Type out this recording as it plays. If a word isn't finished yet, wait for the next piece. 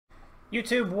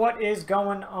YouTube, what is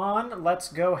going on? Let's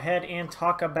go ahead and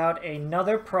talk about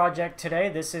another project today.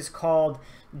 This is called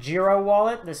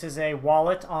GeroWallet. This is a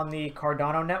wallet on the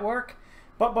Cardano network.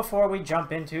 But before we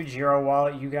jump into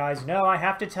GeroWallet, you guys know I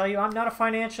have to tell you I'm not a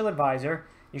financial advisor.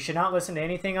 You should not listen to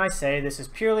anything I say. This is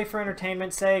purely for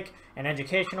entertainment's sake and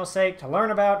educational sake to learn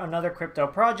about another crypto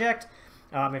project.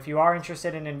 If you are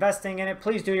interested in investing in it,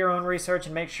 please do your own research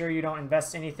and make sure you don't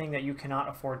invest anything that you cannot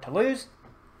afford to lose.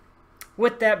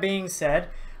 With that being said,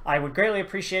 I would greatly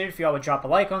appreciate it if you all would drop a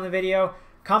like on the video,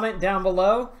 comment down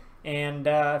below, and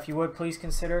if you would, please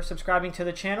consider subscribing to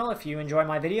the channel if you enjoy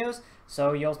my videos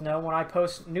so you'll know when I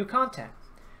post new content.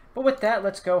 But with that,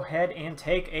 let's go ahead and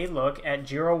take a look at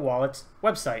GeroWallet's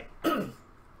website.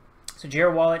 So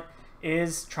GeroWallet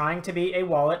is trying to be a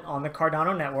wallet on the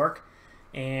Cardano network,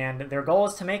 and their goal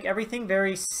is to make everything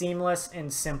very seamless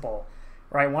and simple.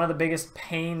 Right, one of the biggest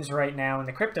pains right now in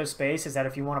the crypto space is that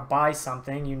if you want to buy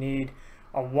something, you need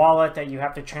a wallet that you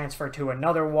have to transfer to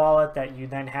another wallet that you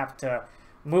then have to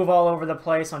move all over the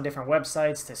place on different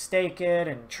websites to stake it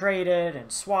and trade it and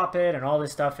swap it and all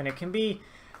this stuff. And it can be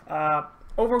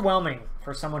overwhelming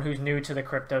for someone who's new to the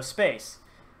crypto space.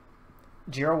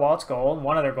 GeroWallet's goal, and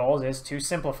one of their goals, is to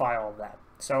simplify all of that.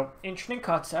 So interesting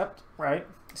concept, right?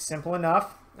 Simple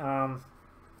enough.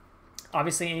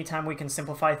 Obviously, anytime we can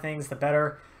simplify things, the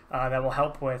better. That will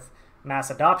help with mass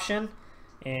adoption.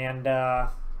 And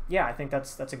yeah, I think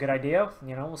that's a good idea.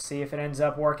 You know, we'll see if it ends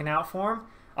up working out for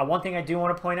them. One thing I do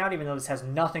want to point out, even though this has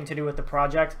nothing to do with the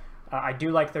project, I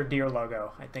do like their deer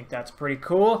logo. I think that's pretty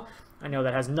cool. I know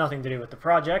that has nothing to do with the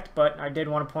project, but I did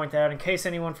want to point that out in case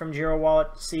anyone from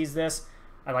GeroWallet sees this.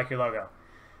 I like your logo.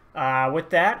 With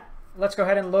that, let's go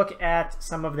ahead and look at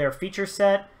some of their feature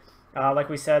set. Like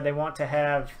we said, they want to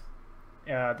have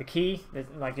the key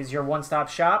that like is your one-stop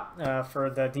shop for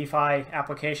the DeFi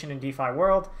application and DeFi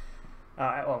world.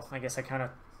 Well, I guess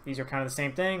these are kind of the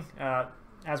same thing.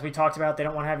 As we talked about, they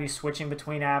don't want to have you switching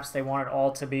between apps. They want it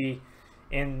all to be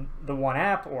in the one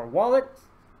app or wallet.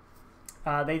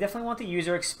 They definitely want the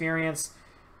user experience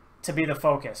to be the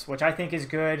focus, which I think is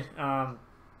good.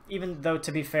 Even though,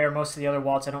 to be fair, most of the other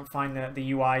wallets, I don't find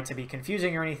the UI to be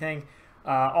confusing or anything.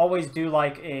 Always do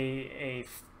like a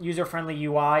user-friendly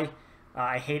UI.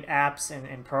 I hate apps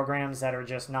and programs that are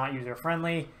just not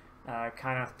user-friendly.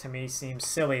 Kind of, to me, seems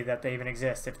silly that they even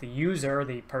exist if the user,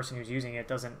 the person who's using it,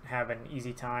 doesn't have an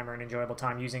easy time or an enjoyable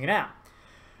time using an app.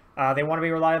 They want to be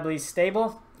reliably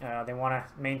stable. They want to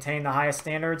maintain the highest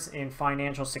standards in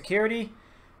financial security.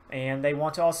 And they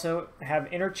want to also have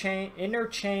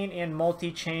interchain and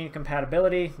multi-chain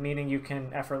compatibility, meaning you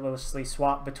can effortlessly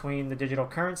swap between the digital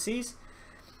currencies.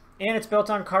 And it's built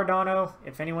on Cardano.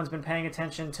 If anyone's been paying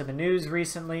attention to the news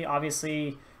recently,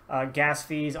 obviously gas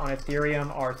fees on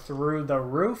Ethereum are through the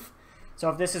roof. So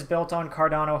if this is built on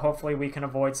Cardano, hopefully we can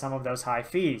avoid some of those high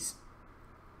fees.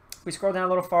 If we scroll down a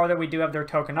little farther, we do have their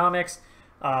tokenomics.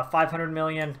 500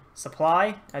 million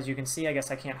supply. As you can see, I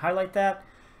guess I can't highlight that.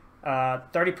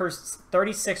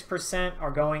 36% are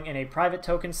going in a private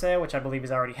token sale, which I believe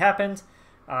has already happened.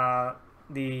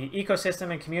 The ecosystem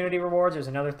and community rewards, there's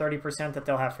another 30% that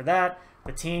they'll have for that.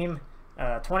 The team,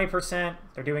 20%.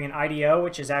 They're doing an IDO,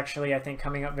 which is actually, I think,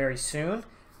 coming up very soon,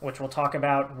 which we'll talk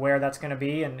about where that's going to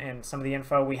be and some of the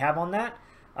info we have on that.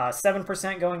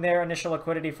 7% going there, initial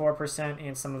liquidity 4%,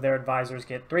 and some of their advisors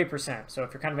get 3%. So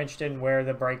if you're kind of interested in where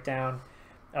the breakdown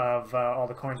of all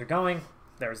the coins are going,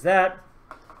 there's that.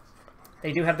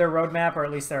 They do have their roadmap, or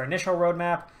at least their initial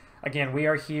roadmap. Again, we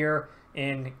are here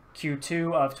in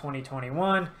Q2 of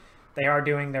 2021. They are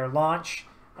doing their launch.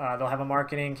 They'll have a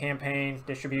marketing campaign,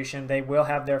 distribution. They will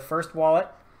have their first wallet,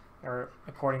 or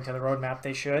according to the roadmap,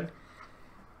 they should.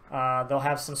 They'll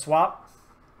have some swap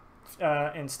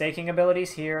and staking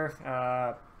abilities here.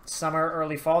 Summer,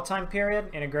 early fall time period,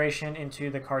 integration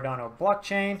into the Cardano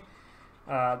blockchain.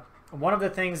 One of the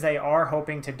things they are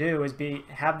hoping to do is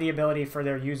have the ability for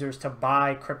their users to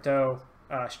buy crypto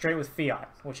straight with fiat,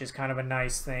 which is kind of a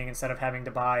nice thing. Instead of having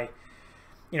to buy,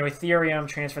 Ethereum,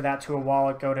 transfer that to a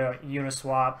wallet, go to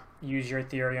Uniswap, use your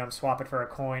Ethereum, swap it for a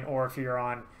coin, or if you're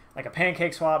on like a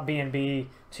pancake swap, BNB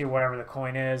to whatever the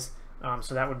coin is.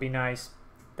 So that would be nice.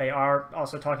 They are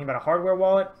also talking about a hardware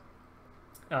wallet,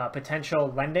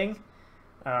 potential lending,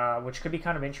 which could be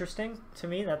kind of interesting to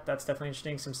me. That's definitely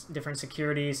interesting. Some different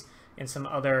securities and some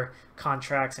other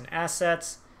contracts and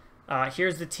assets.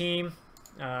 Here's the team.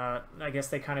 I guess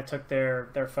they kind of took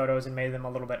their photos and made them a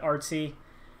little bit artsy.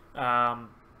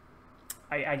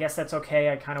 I guess that's okay.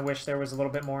 I kind of wish there was a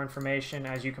little bit more information.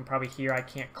 As you can probably hear, I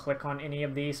can't click on any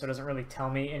of these, so it doesn't really tell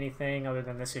me anything other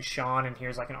than this is Sean and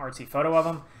here's like an artsy photo of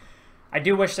him. I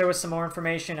do wish there was some more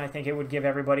information. I think it would give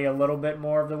everybody a little bit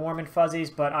more of the warm and fuzzies,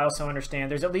 but I also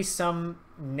understand there's at least some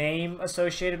name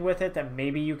associated with it that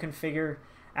maybe you can figure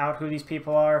out who these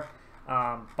people are.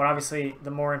 But obviously,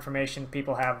 the more information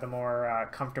people have, the more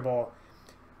comfortable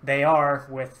they are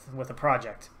with a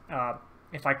project.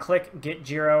 If I click Get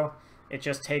Gero, it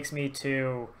just takes me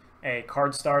to a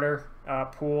card starter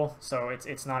pool, so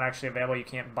it's not actually available. You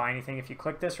can't buy anything if you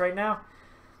click this right now.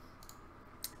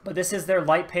 But this is their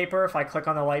light paper. If I click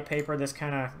on the light paper, this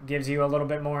kind of gives you a little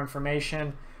bit more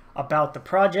information about the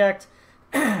project.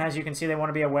 As you can see, they want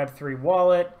to be a Web3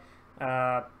 wallet.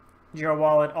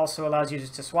 GeroWallet also allows users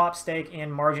to swap, stake,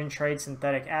 and margin trade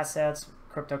synthetic assets,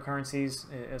 cryptocurrencies,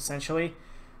 essentially.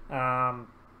 They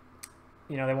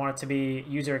want it to be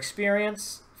user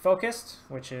experience focused,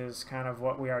 which is kind of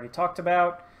what we already talked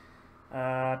about.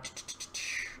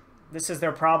 This is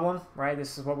their problem, right?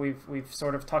 This is what we've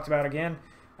sort of talked about again.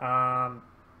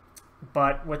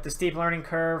 But with the steep learning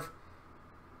curve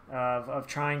of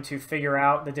trying to figure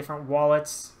out the different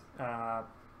wallets,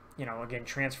 again,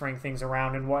 transferring things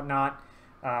around and whatnot,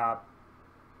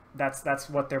 that's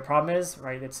what their problem is,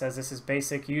 right? It says this is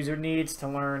basic user needs to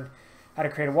learn how to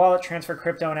create a wallet, transfer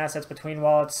crypto and assets between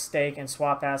wallets, stake and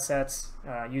swap assets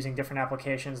using different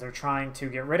applications. They're trying to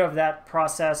get rid of that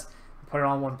process and put it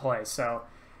all in one place. So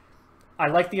I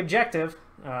like the objective.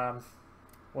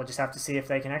 We'll just have to see if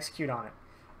they can execute on it.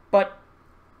 But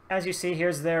as you see,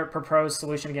 here's their proposed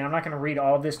solution. Again, I'm not going to read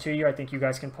all of this to you. I think you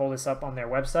guys can pull this up on their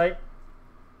website.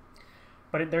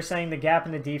 But they're saying the gap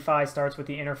in the DeFi starts with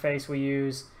the interface we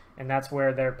use, and that's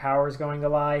where their power is going to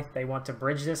lie. They want to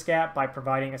bridge this gap by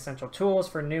providing essential tools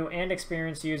for new and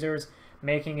experienced users,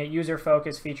 making it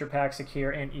user-focused, feature-packed, secure,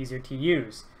 and easier to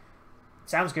use.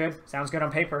 Sounds good. Sounds good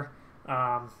on paper.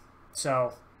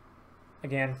 So,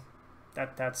 again,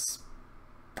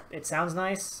 it sounds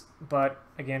nice, but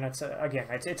again, it's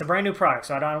a brand new product,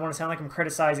 so I don't want to sound like I'm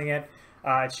criticizing it.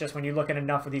 It's just when you look at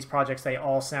enough of these projects, they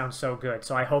all sound so good.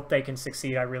 So I hope they can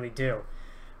succeed. I really do.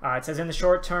 It says in the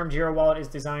short term, GeroWallet is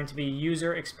designed to be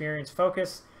user experience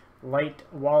focused, light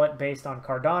wallet based on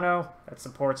Cardano that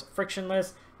supports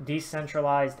frictionless,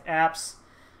 decentralized apps.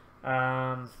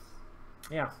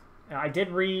 Yeah, I did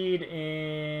read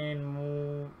it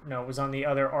was on the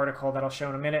other article that I'll show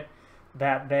in a minute,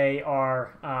 that they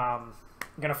are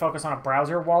going to focus on a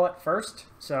browser wallet first.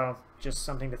 So just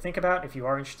something to think about if you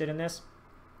are interested in this.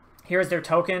 Here's their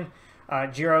token.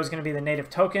 Gero is going to be the native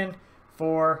token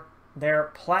for their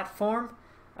platform.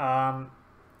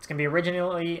 It's going to be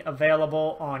originally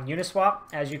available on Uniswap,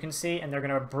 as you can see, and they're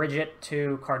going to bridge it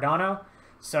to Cardano.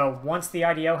 So once the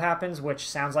IDO happens, which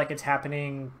sounds like it's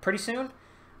happening pretty soon,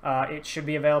 it should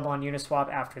be available on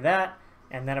Uniswap after that.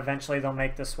 And then eventually they'll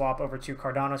make the swap over to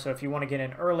Cardano. So if you want to get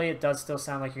in early, it does still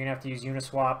sound like you're going to have to use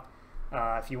Uniswap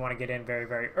if you want to get in very,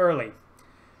 very early.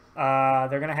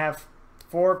 They're going to have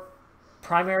 4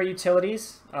 primary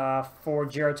utilities for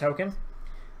Gero token.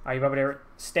 You'll be able to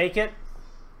stake it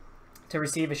to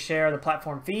receive a share of the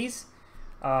platform fees.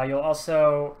 You'll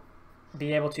also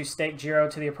be able to stake Gero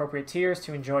to the appropriate tiers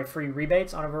to enjoy free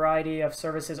rebates on a variety of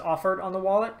services offered on the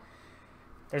wallet.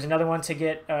 There's another one to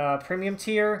get a premium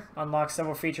tier, unlock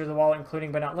several features of the wallet,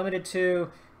 including but not limited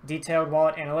to detailed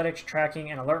wallet analytics,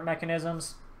 tracking, and alert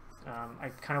mechanisms. I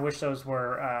kind of wish those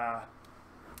were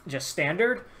just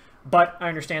standard, but I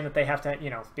understand that they have to,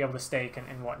 be able to stake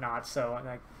and whatnot. So,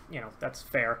 that's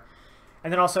fair.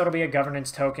 And then also it'll be a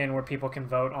governance token where people can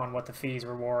vote on what the fees,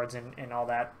 rewards, and all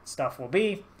that stuff will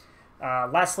be.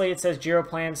 Lastly, it says Gero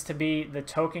plans to be the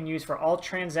token used for all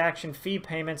transaction fee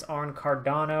payments on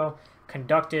Cardano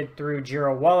conducted through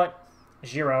GeroWallet.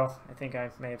 Gero, I think I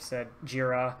may have said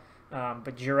Gira,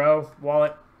 but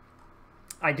GeroWallet.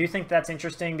 I do think that's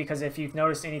interesting because if you've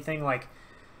noticed anything, like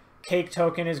Cake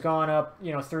token has gone up,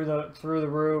 through the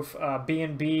roof.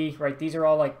 BNB, right? These are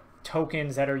all like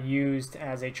tokens that are used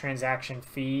as a transaction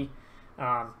fee.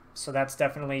 So that's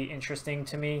definitely interesting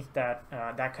to me. That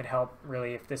that could help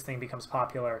really, if this thing becomes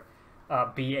popular,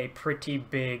 be a pretty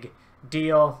big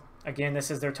deal. Again, this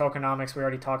is their tokenomics. We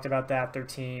already talked about that. Their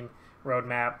team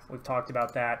roadmap. We've talked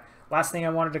about that. Last thing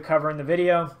I wanted to cover in the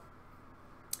video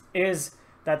is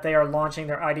that they are launching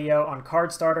their IDO on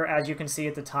CardStarter. As you can see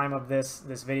at the time of this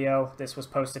video, this was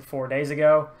posted 4 days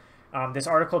ago. This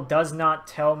article does not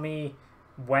tell me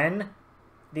when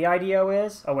the IDO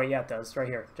is. Oh wait, yeah, it does. Right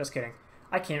here. Just kidding.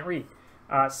 I can't read.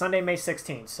 Sunday, May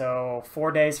 16th. So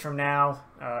 4 days from now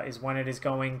is when it is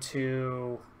going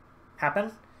to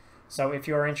happen. So if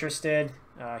you're interested,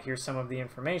 here's some of the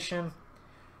information.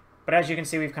 But as you can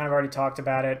see, we've kind of already talked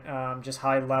about it. Just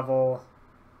high level.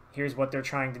 here's what they're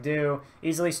trying to do.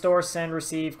 Easily store, send,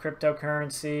 receive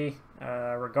cryptocurrency,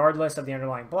 regardless of the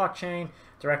underlying blockchain.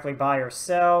 Directly buy or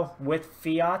sell with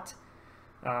fiat.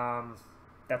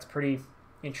 That's pretty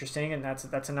interesting, and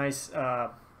that's a nice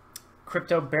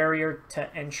crypto barrier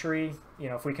to entry. You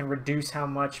know, if we can reduce how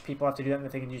much people have to do that, and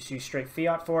if they can just use straight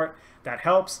fiat for it, that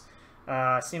helps.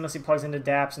 Seamlessly plugs into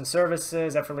dApps and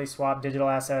services, effortlessly swap digital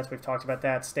assets. We've talked about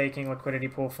that. Staking, liquidity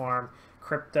pool farm,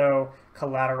 crypto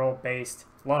collateral-based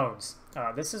loans.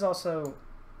 This is also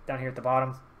down here at the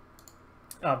bottom.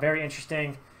 Very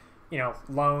interesting. You know,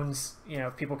 loans. You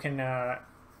know, people can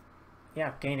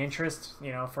gain interest.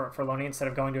 You know, for loaning instead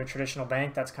of going to a traditional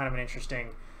bank. That's kind of an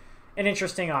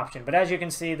interesting option. But as you can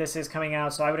see, this is coming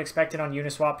out, so I would expect it on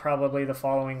Uniswap probably the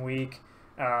following week.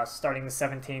 Starting the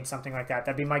 17th, something like that.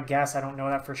 That'd be my guess. I don't know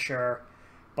that for sure.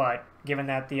 But given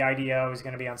that the IDO is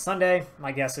going to be on Sunday,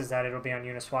 my guess is that it'll be on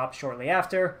Uniswap shortly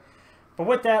after. But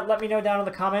with that, let me know down in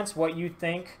the comments what you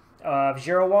think of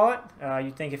GeroWallet.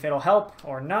 You think if it'll help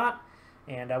or not.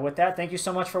 And with that, thank you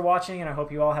so much for watching, and I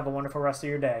hope you all have a wonderful rest of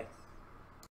your day.